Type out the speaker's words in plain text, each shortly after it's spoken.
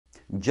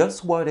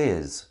Just what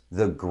is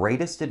the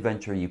greatest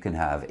adventure you can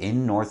have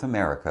in North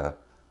America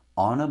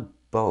on a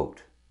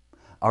boat?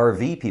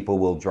 RV people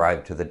will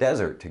drive to the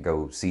desert to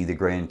go see the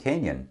Grand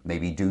Canyon,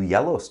 maybe do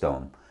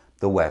Yellowstone,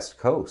 the West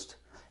Coast.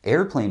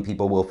 Airplane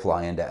people will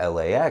fly into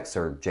LAX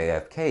or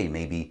JFK,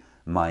 maybe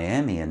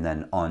Miami, and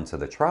then on to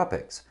the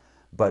tropics.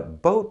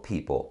 But boat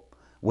people,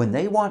 when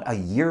they want a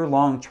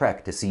year-long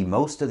trek to see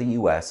most of the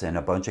US and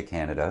a bunch of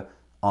Canada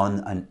on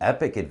an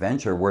epic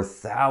adventure worth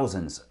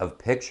thousands of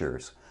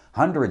pictures,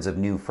 hundreds of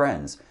new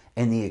friends,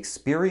 and the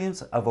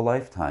experience of a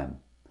lifetime,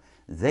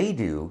 they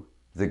do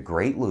the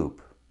Great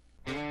Loop.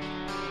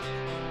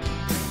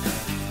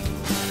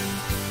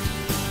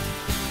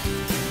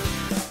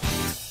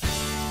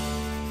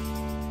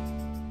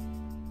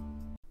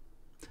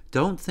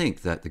 Don't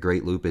think that the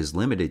Great Loop is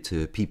limited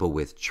to people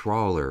with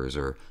trawlers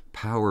or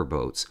power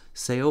boats.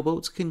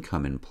 Sailboats can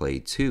come in play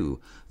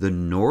too. The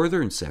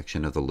northern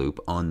section of the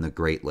loop on the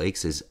Great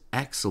Lakes is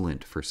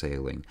excellent for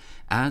sailing,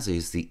 as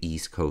is the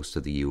east coast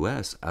of the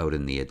US out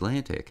in the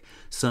Atlantic.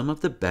 Some of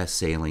the best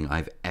sailing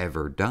I've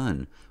ever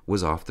done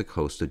was off the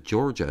coast of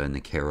Georgia and the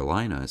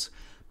Carolinas.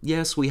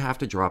 Yes, we have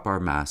to drop our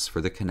masts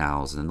for the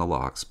canals and the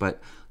locks, but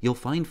you'll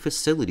find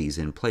facilities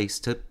in place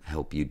to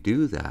help you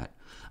do that.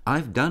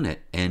 I've done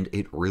it, and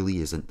it really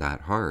isn't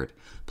that hard.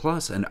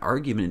 Plus, an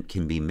argument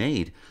can be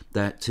made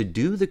that to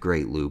do the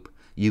Great Loop,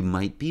 you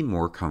might be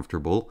more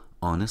comfortable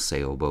on a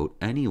sailboat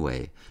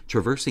anyway.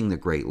 Traversing the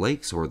Great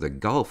Lakes or the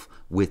Gulf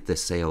with the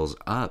sails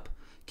up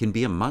can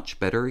be a much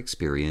better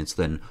experience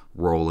than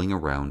rolling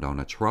around on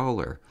a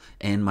trawler,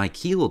 and my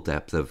keel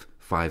depth of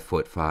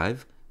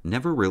 5'5"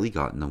 never really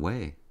got in the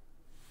way.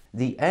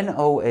 The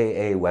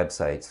NOAA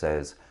website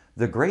says,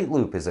 the Great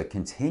Loop is a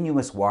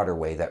continuous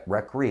waterway that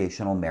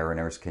recreational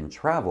mariners can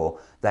travel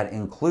that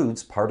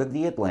includes part of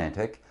the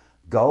Atlantic,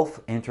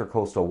 Gulf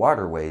intercoastal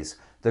waterways,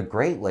 the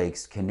Great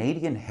Lakes,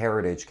 Canadian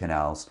heritage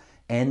canals,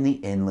 and the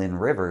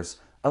inland rivers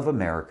of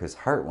America's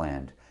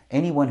heartland.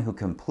 Anyone who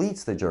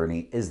completes the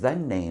journey is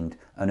then named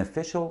an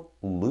official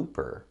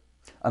looper.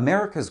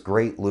 America's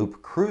Great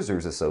Loop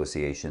Cruisers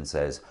Association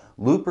says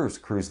loopers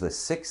cruise the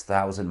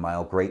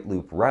 6,000-mile Great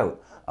Loop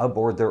route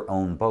aboard their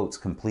own boats,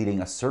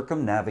 completing a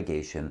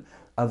circumnavigation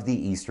of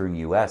the eastern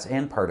US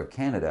and part of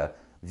Canada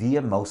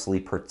via mostly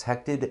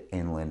protected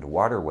inland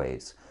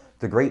waterways.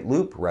 The Great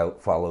Loop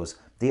route follows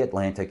the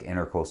Atlantic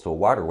Intercoastal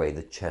Waterway,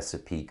 the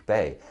Chesapeake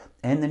Bay,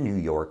 and the New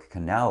York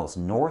canals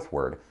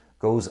northward,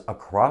 goes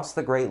across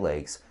the Great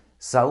Lakes,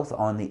 south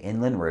on the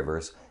inland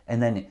rivers,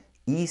 and then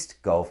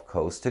east Gulf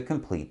Coast to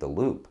complete the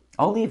loop.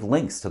 I'll leave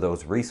links to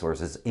those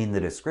resources in the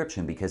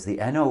description because the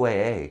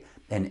NOAA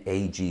and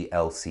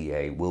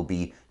AGLCA will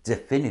be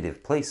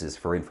definitive places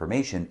for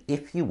information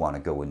if you want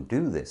to go and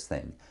do this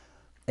thing.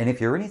 And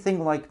if you're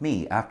anything like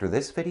me after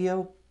this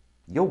video,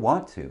 you'll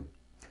want to.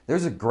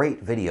 There's a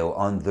great video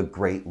on the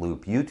Great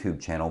Loop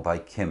YouTube channel by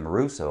Kim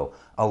Russo,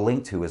 I'll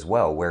link to as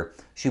well, where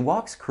she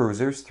walks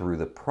cruisers through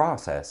the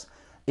process.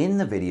 In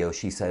the video,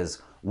 she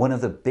says, one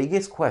of the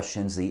biggest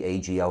questions the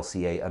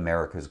AGLCA,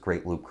 America's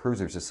Great Loop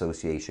Cruisers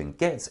Association,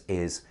 gets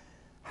is,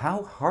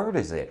 how hard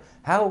is it?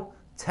 How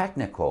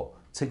technical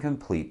to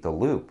complete the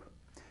loop?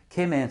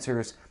 Kim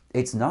answers,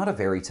 it's not a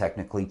very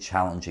technically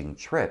challenging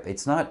trip.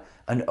 It's not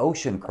an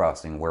ocean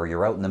crossing where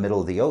you're out in the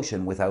middle of the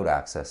ocean without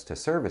access to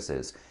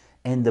services.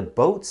 And the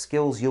boat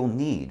skills you'll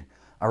need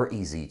are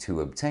easy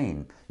to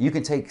obtain. You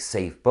can take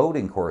safe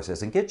boating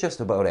courses and get just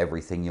about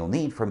everything you'll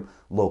need from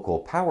local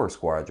power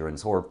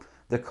squadrons or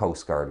the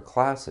Coast Guard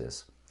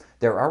classes.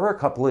 There are a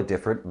couple of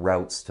different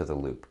routes to the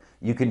loop.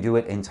 You can do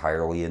it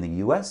entirely in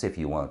the US if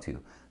you want to,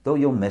 though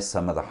you'll miss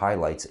some of the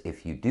highlights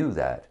if you do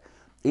that.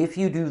 If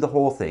you do the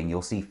whole thing,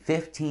 you'll see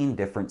 15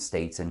 different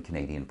states and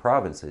Canadian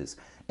provinces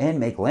and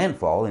make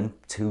landfall in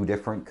 2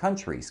 different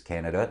countries,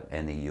 Canada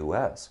and the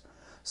US.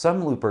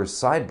 Some loopers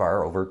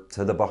sidebar over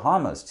to the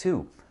Bahamas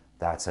too.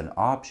 That's an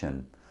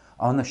option.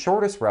 On the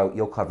shortest route,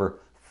 you'll cover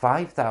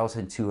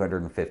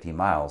 5,250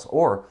 miles,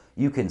 or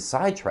you can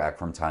sidetrack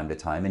from time to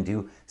time and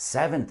do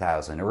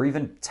 7,000 or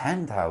even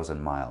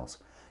 10,000 miles.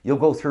 You'll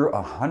go through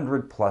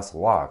 100+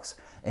 locks,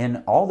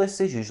 and all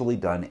this is usually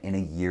done in a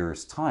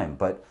year's time,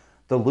 but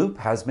the loop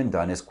has been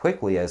done as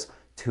quickly as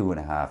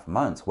 2.5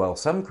 months, while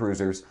some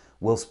cruisers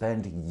will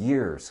spend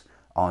years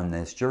on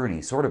this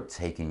journey, sort of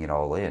taking it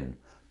all in.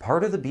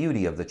 Part of the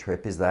beauty of the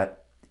trip is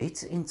that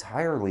it's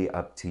entirely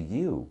up to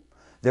you.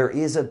 There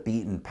is a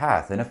beaten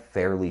path and a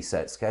fairly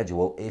set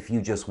schedule if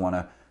you just want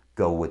to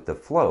go with the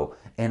flow.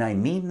 And I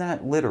mean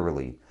that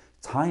literally.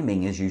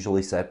 Timing is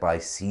usually set by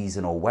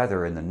seasonal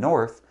weather in the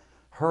north,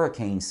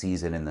 hurricane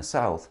season in the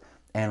south,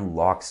 and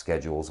lock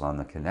schedules on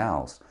the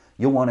canals.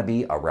 You'll want to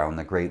be around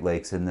the Great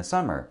Lakes in the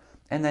summer,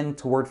 and then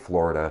toward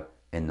Florida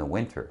in the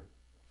winter.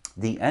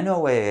 The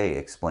NOAA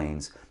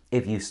explains,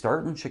 if you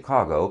start in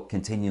Chicago,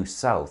 continue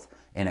south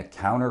in a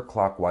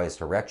counterclockwise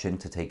direction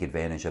to take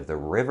advantage of the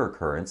river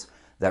currents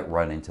that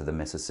run into the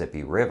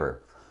Mississippi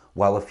River.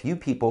 While a few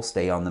people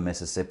stay on the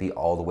Mississippi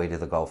all the way to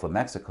the Gulf of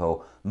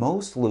Mexico,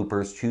 most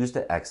loopers choose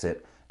to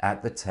exit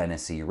at the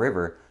Tennessee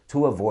River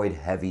to avoid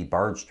heavy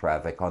barge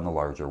traffic on the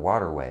larger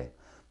waterway.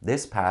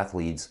 This path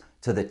leads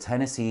to the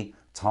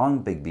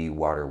Tennessee-Tombigbee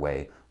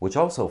waterway, which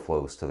also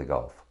flows to the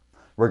Gulf.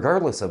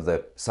 Regardless of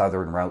the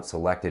southern route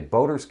selected,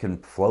 boaters can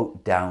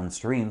float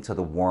downstream to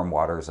the warm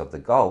waters of the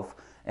Gulf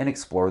and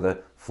explore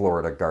the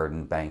Florida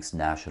Garden Banks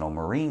National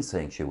Marine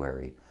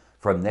Sanctuary.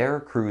 From there,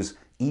 cruise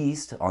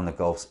east on the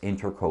Gulf's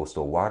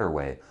Intercoastal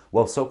Waterway.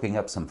 While soaking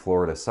up some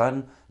Florida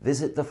sun,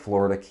 visit the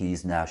Florida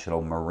Keys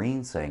National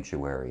Marine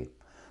Sanctuary.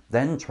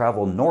 Then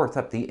travel north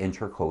up the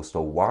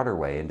Intercoastal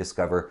Waterway and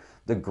discover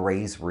the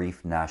Grays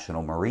Reef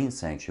National Marine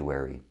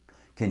Sanctuary.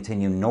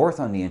 Continue north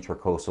on the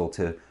Intercoastal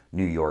to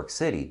New York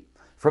City.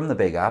 From the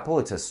Big Apple,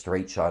 it's a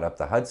straight shot up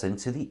the Hudson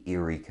to the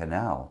Erie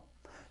Canal.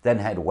 Then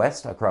head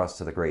west across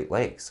to the Great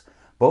Lakes.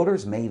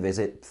 Boaters may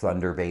visit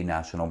Thunder Bay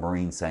National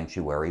Marine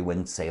Sanctuary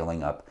when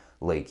sailing up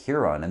Lake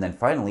Huron, and then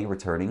finally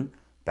returning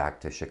back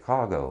to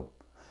Chicago.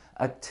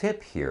 A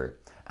tip here,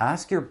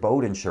 ask your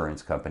boat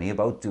insurance company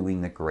about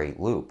doing the Great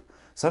Loop.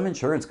 Some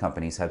insurance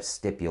companies have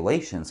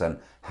stipulations on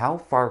how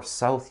far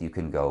south you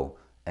can go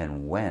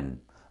and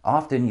when.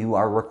 Often you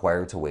are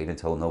required to wait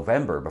until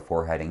November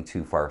before heading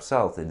too far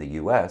south in the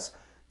US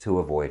to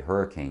avoid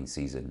hurricane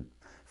season.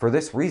 For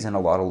this reason,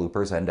 a lot of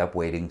loopers end up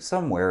waiting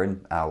somewhere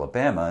in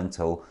Alabama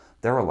until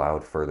they're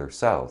allowed further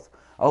south.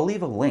 I'll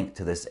leave a link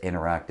to this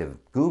interactive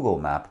Google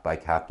map by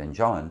Captain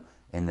John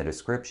in the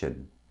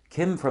description.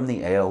 Kim from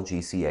the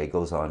ALGCA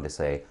goes on to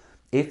say,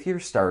 if you're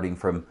starting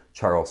from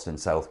Charleston,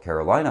 South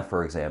Carolina,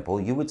 for example,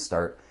 you would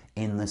start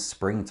in the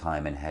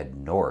springtime and head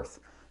north.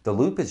 The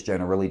loop is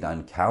generally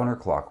done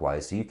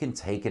counterclockwise so you can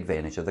take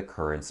advantage of the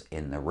currents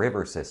in the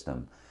river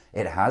system.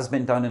 It has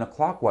been done in a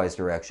clockwise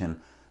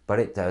direction, but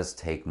it does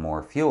take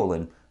more fuel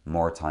and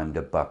more time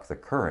to buck the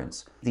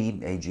currents. The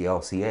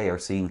AGLCA are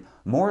seeing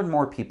more and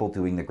more people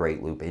doing the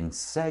Great Loop in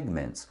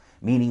segments,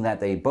 meaning that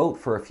they boat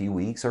for a few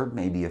weeks or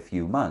maybe a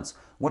few months,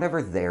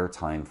 whatever their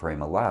time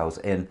frame allows,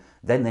 and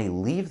then they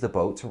leave the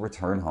boat to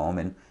return home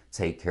and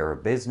take care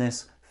of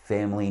business,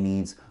 family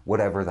needs,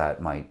 whatever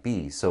that might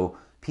be. So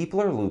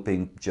people are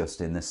looping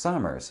just in the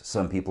summers.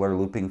 Some people are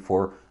looping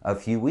for a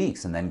few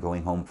weeks and then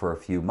going home for a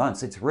few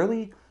months. It's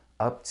really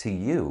up to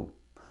you.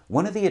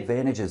 One of the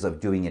advantages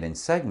of doing it in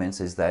segments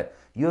is that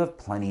you have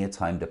plenty of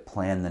time to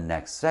plan the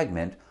next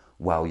segment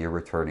while you're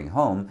returning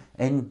home,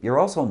 and you're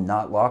also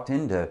not locked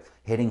into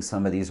hitting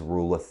some of these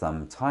rule of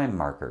thumb time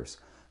markers.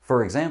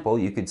 For example,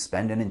 you could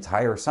spend an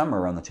entire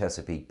summer on the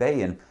Chesapeake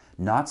Bay and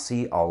not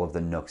see all of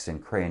the nooks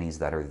and crannies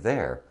that are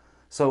there.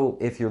 So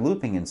if you're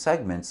looping in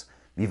segments,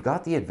 you've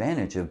got the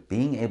advantage of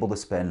being able to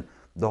spend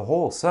the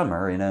whole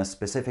summer in a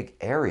specific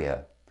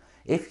area.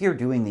 If you're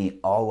doing the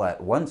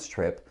all-at-once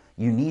trip,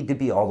 you need to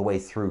be all the way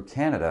through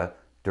Canada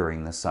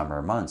during the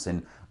summer months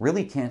and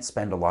really can't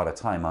spend a lot of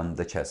time on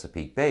the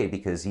Chesapeake Bay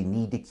because you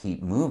need to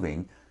keep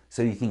moving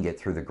so you can get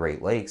through the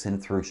Great Lakes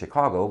and through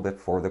Chicago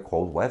before the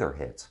cold weather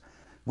hits.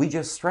 We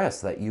just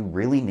stress that you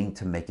really need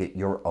to make it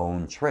your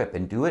own trip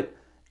and do it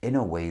in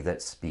a way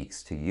that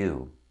speaks to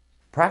you.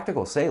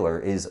 Practical Sailor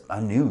is a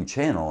new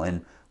channel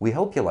and we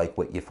hope you like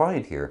what you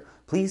find here.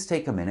 Please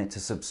take a minute to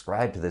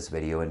subscribe to this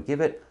video and give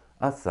it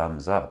a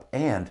thumbs up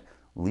and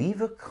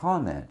leave a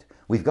comment.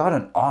 We've got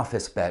an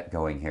office bet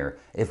going here.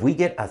 If we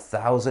get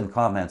 1,000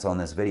 comments on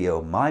this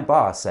video, my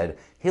boss said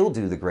he'll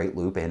do the Great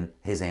Loop in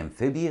his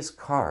amphibious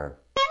car.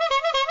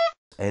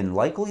 And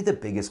likely the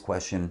biggest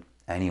question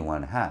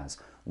anyone has,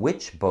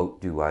 which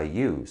boat do I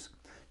use?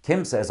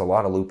 Kim says a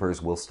lot of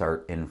loopers will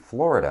start in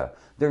Florida.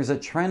 There's a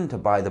trend to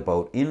buy the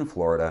boat in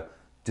Florida,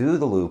 do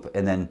the loop,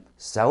 and then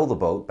sell the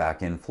boat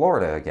back in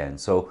Florida again.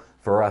 So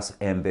for us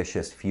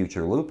ambitious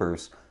future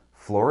loopers,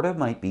 Florida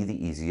might be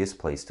the easiest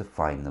place to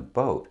find the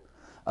boat.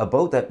 A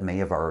boat that may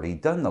have already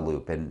done the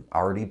loop and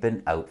already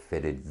been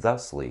outfitted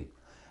thusly.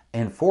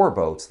 And for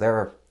boats, there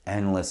are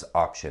endless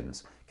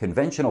options.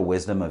 Conventional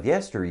wisdom of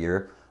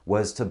yesteryear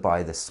was to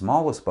buy the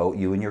smallest boat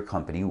you and your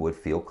company would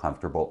feel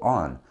comfortable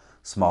on.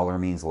 Smaller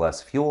means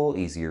less fuel,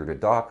 easier to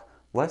dock,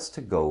 less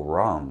to go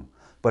wrong.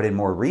 But in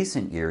more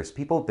recent years,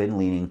 people have been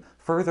leaning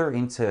further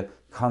into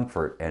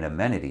comfort and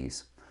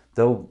amenities,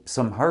 though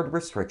some hard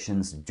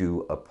restrictions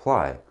do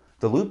apply.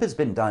 The loop has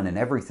been done in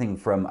everything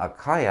from a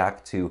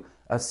kayak to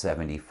a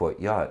 70-foot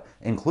yacht,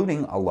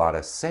 including a lot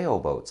of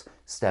sailboats,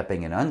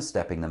 stepping and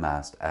unstepping the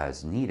mast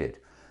as needed.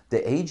 The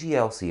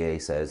AGLCA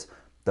says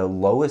the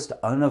lowest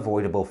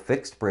unavoidable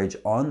fixed bridge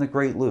on the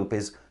Great Loop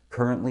is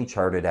currently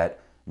charted at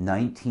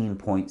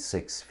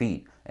 19.6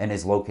 feet and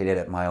is located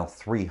at mile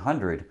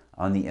 300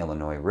 on the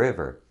Illinois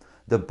River.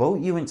 The boat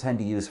you intend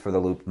to use for the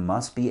loop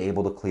must be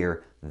able to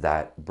clear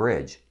that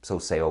bridge, so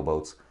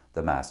sailboats,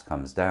 the mast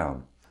comes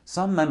down.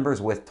 Some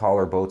members with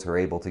taller boats are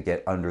able to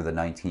get under the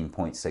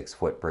 19.6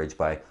 foot bridge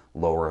by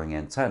lowering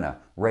antenna,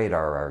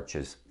 radar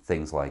arches,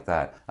 things like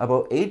that.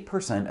 About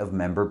 8% of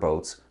member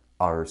boats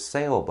are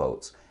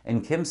sailboats,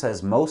 and Kim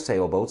says most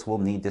sailboats will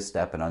need to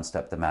step and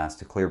unstep the mast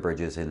to clear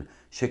bridges in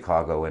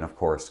Chicago and of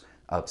course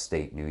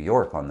upstate New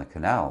York on the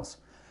canals.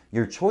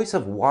 Your choice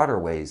of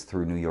waterways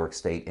through New York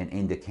State and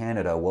into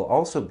Canada will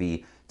also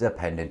be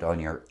dependent on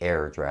your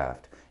air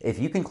draft. If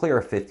you can clear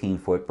a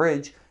 15-foot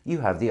bridge, you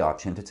have the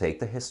option to take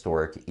the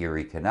historic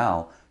Erie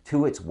Canal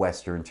to its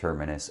western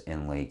terminus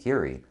in Lake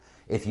Erie.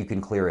 If you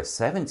can clear a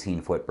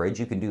 17-foot bridge,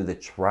 you can do the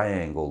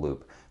Triangle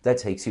Loop that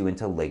takes you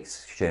into Lake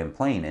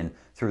Champlain and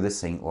through the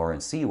St.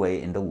 Lawrence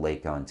Seaway into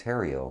Lake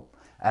Ontario.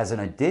 As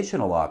an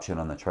additional option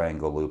on the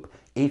Triangle Loop,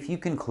 if you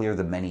can clear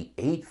the many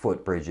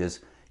 8-foot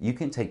bridges, you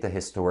can take the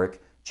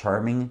historic,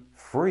 charming,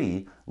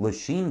 free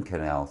Lachine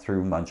Canal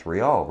through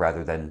Montreal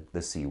rather than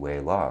the Seaway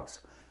locks.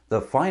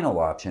 The final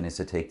option is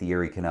to take the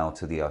Erie Canal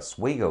to the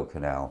Oswego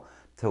Canal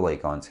to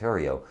Lake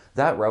Ontario.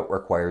 That route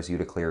requires you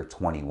to clear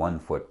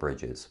 21-foot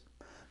bridges.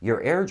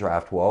 Your air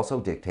draft will also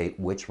dictate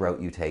which route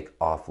you take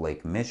off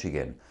Lake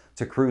Michigan.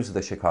 To cruise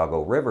the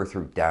Chicago River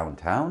through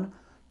downtown,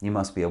 you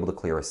must be able to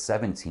clear a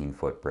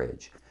 17-foot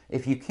bridge.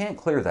 If you can't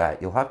clear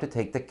that, you'll have to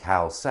take the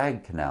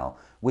Cal-Sag Canal,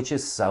 which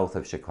is south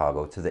of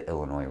Chicago, to the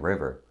Illinois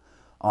River.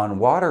 On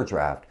water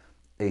draft,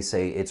 they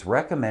say it's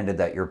recommended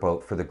that your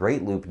boat for the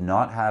Great Loop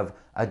not have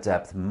a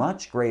depth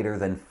much greater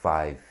than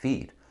 5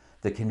 feet.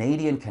 The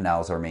Canadian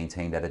canals are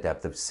maintained at a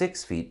depth of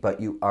 6 feet, but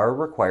you are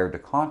required to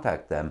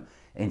contact them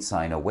and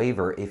sign a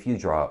waiver if you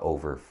draw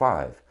over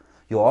 5.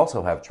 You'll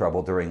also have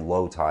trouble during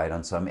low tide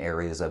on some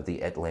areas of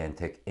the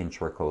Atlantic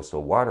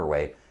Intracoastal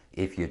Waterway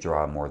if you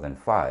draw more than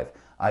 5.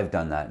 I've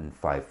done that in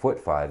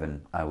 5'5"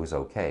 and I was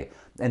okay.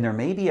 And there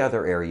may be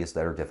other areas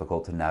that are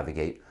difficult to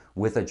navigate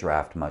with a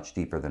draft much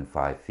deeper than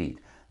 5 feet.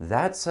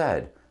 That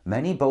said,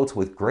 many boats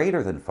with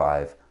greater than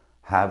 5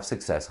 have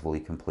successfully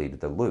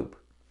completed the loop.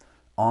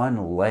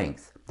 On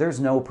length, there's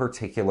no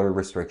particular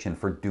restriction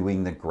for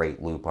doing the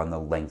Great Loop on the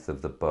length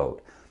of the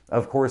boat.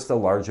 Of course, the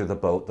larger the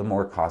boat, the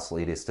more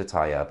costly it is to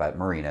tie up at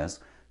marinas.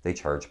 They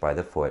charge by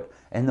the foot,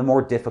 and the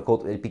more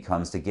difficult it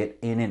becomes to get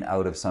in and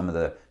out of some of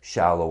the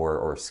shallower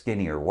or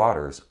skinnier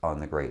waters on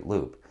the Great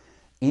Loop.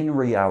 In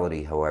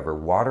reality, however,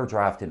 water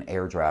draft and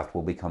air draft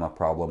will become a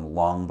problem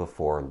long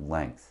before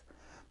length.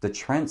 The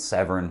Trent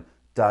Severn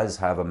does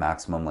have a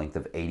maximum length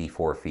of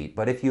 84 feet,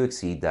 but if you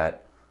exceed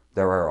that,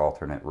 there are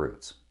alternate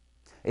routes.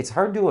 It's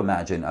hard to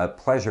imagine a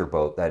pleasure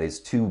boat that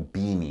is too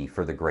beamy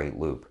for the Great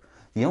Loop.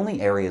 The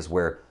only areas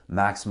where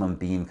maximum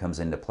beam comes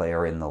into play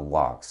are in the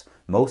locks.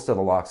 Most of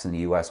the locks in the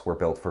US were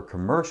built for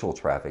commercial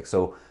traffic,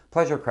 so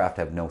pleasure craft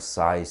have no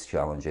size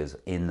challenges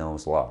in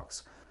those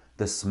locks.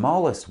 The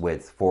smallest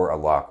width for a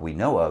lock we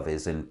know of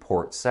is in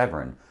Port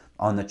Severn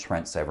on the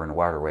Trent Severn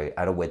Waterway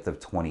at a width of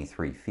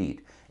 23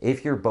 feet.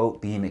 If your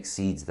boat beam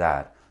exceeds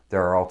that,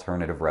 there are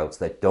alternative routes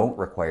that don't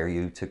require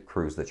you to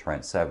cruise the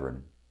Trent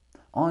Severn.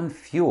 On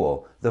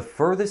fuel, the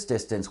furthest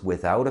distance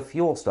without a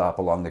fuel stop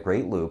along the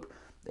Great Loop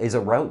is a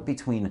route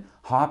between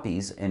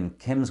Hoppies in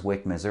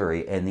Kimmswick,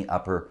 Missouri, and the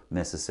upper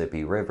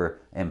Mississippi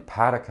River in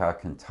Paducah,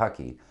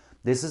 Kentucky.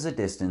 This is a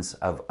distance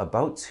of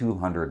about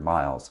 200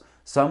 miles.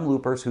 Some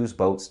loopers whose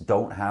boats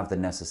don't have the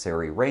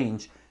necessary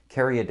range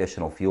carry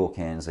additional fuel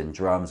cans and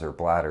drums or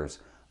bladders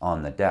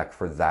on the deck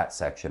for that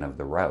section of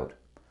the route.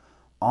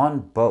 On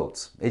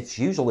boats, it's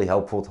usually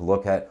helpful to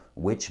look at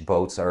which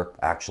boats are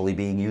actually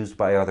being used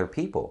by other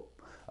people.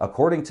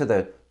 According to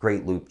the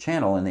Great Loop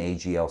Channel and the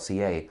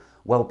AGLCA,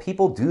 while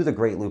people do the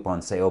Great Loop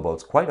on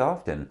sailboats quite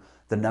often,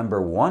 the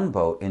number one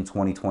boat in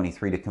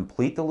 2023 to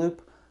complete the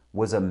loop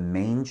was a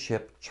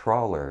mainship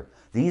trawler.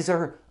 These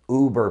are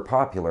uber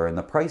popular and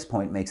the price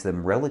point makes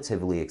them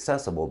relatively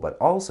accessible, but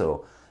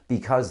also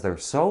because they're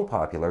so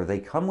popular, they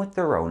come with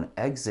their own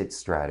exit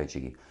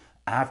strategy.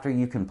 After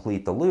you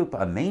complete the loop,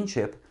 a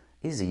mainship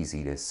is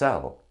easy to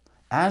sell.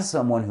 As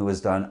someone who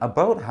has done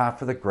about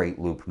half of the Great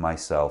Loop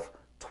myself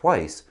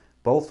twice,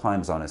 both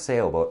times on a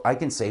sailboat, I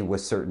can say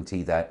with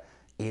certainty that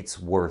it's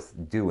worth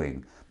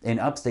doing. In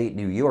upstate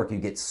New York, you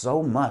get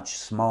so much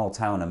small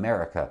town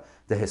America.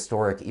 The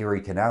historic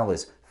Erie Canal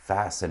is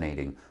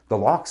fascinating. The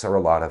locks are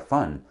a lot of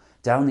fun.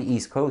 Down the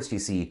East Coast, you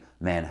see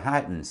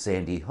Manhattan,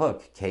 Sandy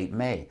Hook, Cape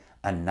May,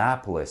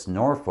 Annapolis,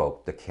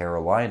 Norfolk, the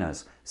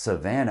Carolinas,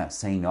 Savannah,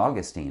 St.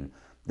 Augustine.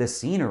 The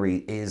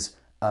scenery is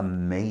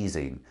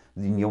amazing.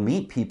 You'll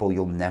meet people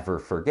you'll never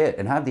forget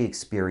and have the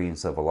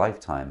experience of a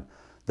lifetime.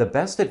 The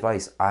best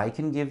advice I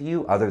can give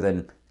you, other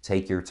than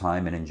take your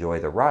time and enjoy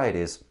the ride,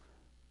 is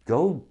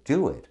go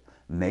do it.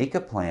 Make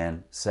a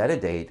plan, set a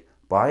date,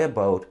 buy a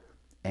boat,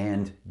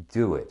 and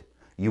do it.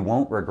 You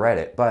won't regret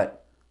it,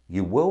 but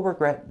you will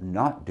regret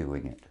not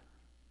doing it.